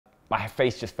my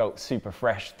face just felt super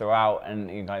fresh throughout, and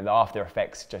the after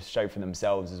effects just show for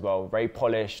themselves as well. Very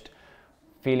polished,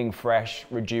 feeling fresh,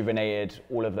 rejuvenated,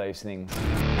 all of those things.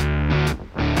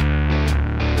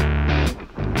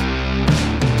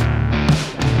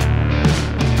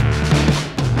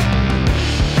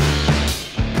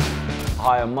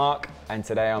 Hi, I'm Mark, and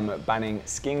today I'm at Banning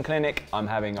Skin Clinic. I'm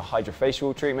having a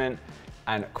Hydrafacial treatment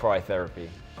and cryotherapy.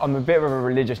 I'm a bit of a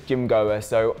religious gym goer,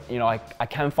 so I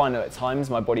can find that at times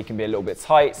my body can be a little bit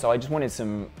tight, so I just wanted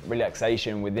some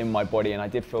relaxation within my body, and I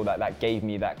did feel that that gave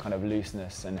me that kind of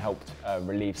looseness and helped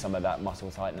relieve some of that muscle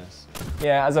tightness.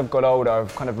 Yeah, as I've got older,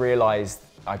 I've kind of realised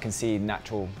I can see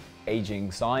natural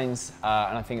aging signs,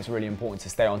 and I think it's really important to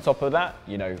stay on top of that,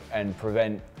 and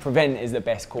prevent is the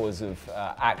best cause of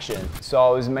action. So I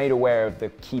was made aware of the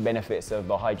key benefits of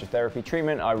the hydrotherapy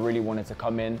treatment. I really wanted to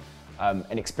come in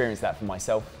and experience that for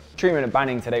myself. Treatment at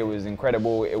Banning today was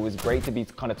incredible. It was great to be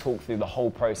kind of talk through the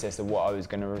whole process of what I was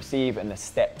going to receive and the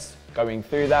steps going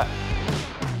through that.